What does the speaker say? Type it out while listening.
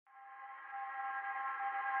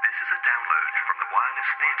is a download from the Wireless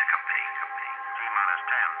Theatre Company. T-minus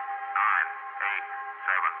 10, 9, 8,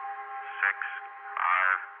 7, 6,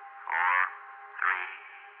 5, 4,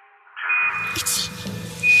 3, 2... It's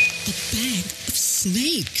a bag of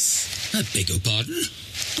snakes. I beg your pardon?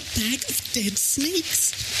 A bag of dead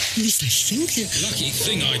snakes. At least I think they're... Lucky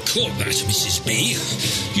thing I caught that, Mrs. B.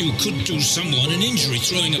 You could do someone an injury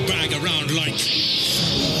throwing a bag around like...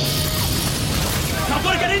 I've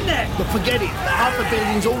got to get in there! But forget it. Half the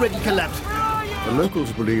building's already collapsed. The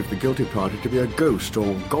locals believe the guilty party to be a ghost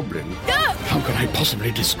or goblin. No! How can I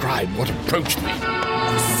possibly describe what approached me?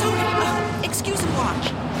 Oh, sorry. Excuse me,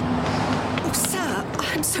 watch. Oh, sir,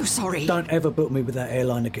 I'm so sorry. Don't ever book me with that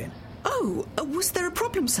airline again. Oh, was there a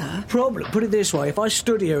problem, sir? Problem? Put it this way, if I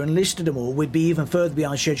stood here and listed them all, we'd be even further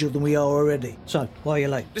behind schedule than we are already. So, why are you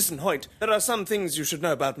late? Listen, Hoyt, there are some things you should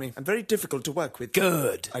know about me. I'm very difficult to work with.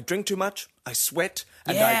 Good. I drink too much, I sweat,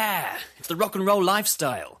 and It's the rock and roll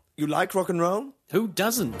lifestyle. You like rock and roll? Who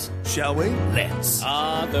doesn't? Shall we? Let's.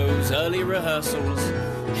 Those early rehearsals.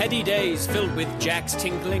 Heady days filled with Jack's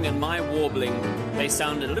tinkling and my warbling. They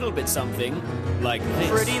sounded a little bit something like this.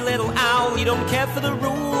 Pretty little owl, you don't care for the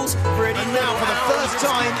rules. Pretty And now, for the first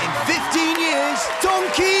time in 15 years,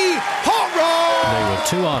 Donkey Hot Rod! They were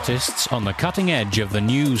two artists on the cutting edge of the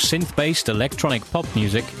new synth-based electronic pop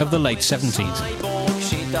music of the late 70s.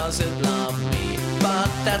 She doesn't love me, but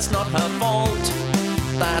that's not her fault.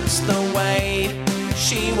 That's the way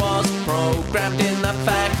she was programmed in the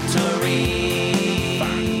factory.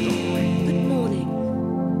 Good morning,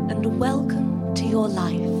 and welcome to your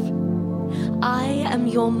life. I am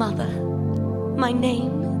your mother. My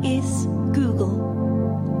name is Google.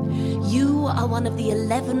 You are one of the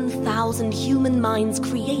 11,000 human minds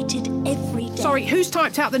created every day. Sorry, who's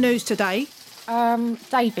typed out the news today?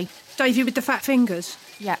 Davey. Davey with the fat fingers?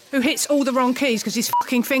 Yeah. Who hits all the wrong keys because his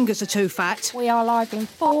fucking fingers are too fat? We are live in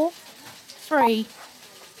 4, 3,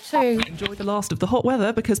 2... Enjoy the last of the hot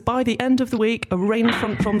weather, because by the end of the week, a rain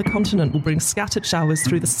front from the continent will bring scattered showers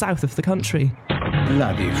through the south of the country.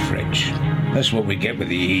 Bloody French. That's what we get with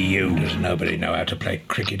the EU. Does nobody know how to play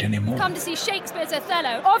cricket anymore? Come to see Shakespeare's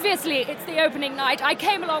Othello. Obviously, it's the opening night. I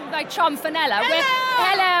came along with my chum Fenella.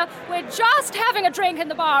 Hello! We're just having a drink in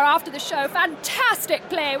the bar after the show. Fantastic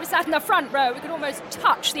play. We sat in the front row. We could almost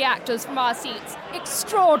touch the actors from our seats.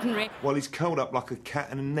 Extraordinary. Well, he's curled up like a cat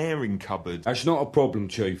in an airing cupboard. That's not a problem,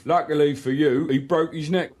 Chief. Luckily for you, he broke his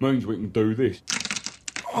neck. Means we can do this.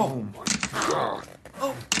 Oh, my God.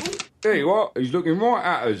 Oh. There you are. He's looking right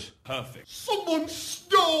at us. Perfect. Someone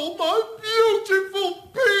stole my beautiful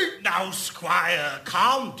pig! Now, Squire,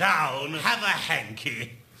 calm down. Have a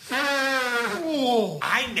hanky. Oh.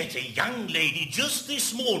 I met a young lady just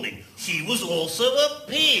this morning. She was also a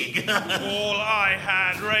pig. All I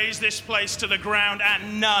had raised this place to the ground,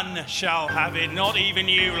 and none shall have it, not even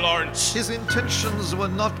you, Lawrence. His intentions were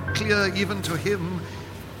not clear even to him.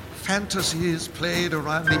 Fantasies played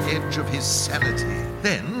around the edge of his sanity.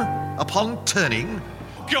 Then, upon turning,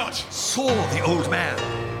 God saw the old man,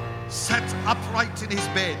 sat upright in his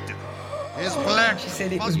bed. His black... She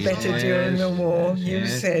said it was better during the war. You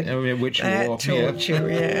said which that war? torture,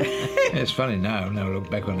 yeah. It's funny now I look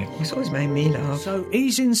back on it. It's always made me laugh. So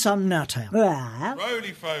he's in some nuttown.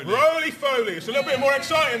 Roly-Foley. Roly-Foley. It's a little bit more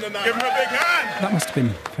exciting than that. Give him a big hand. That must have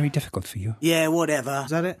been very difficult for you. Yeah, whatever.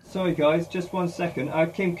 Is that it? Sorry, guys, just 1 second.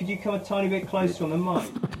 Kim, could you come a tiny bit closer on the mic?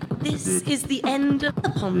 This is the end.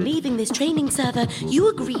 Upon leaving this training server, you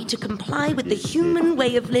agree to comply with the human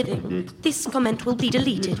way of living. This comment will be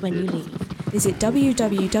deleted when you leave. Visit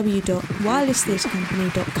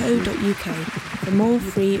www.wirelesstheatrecompany.co.uk for more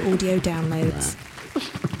free audio downloads.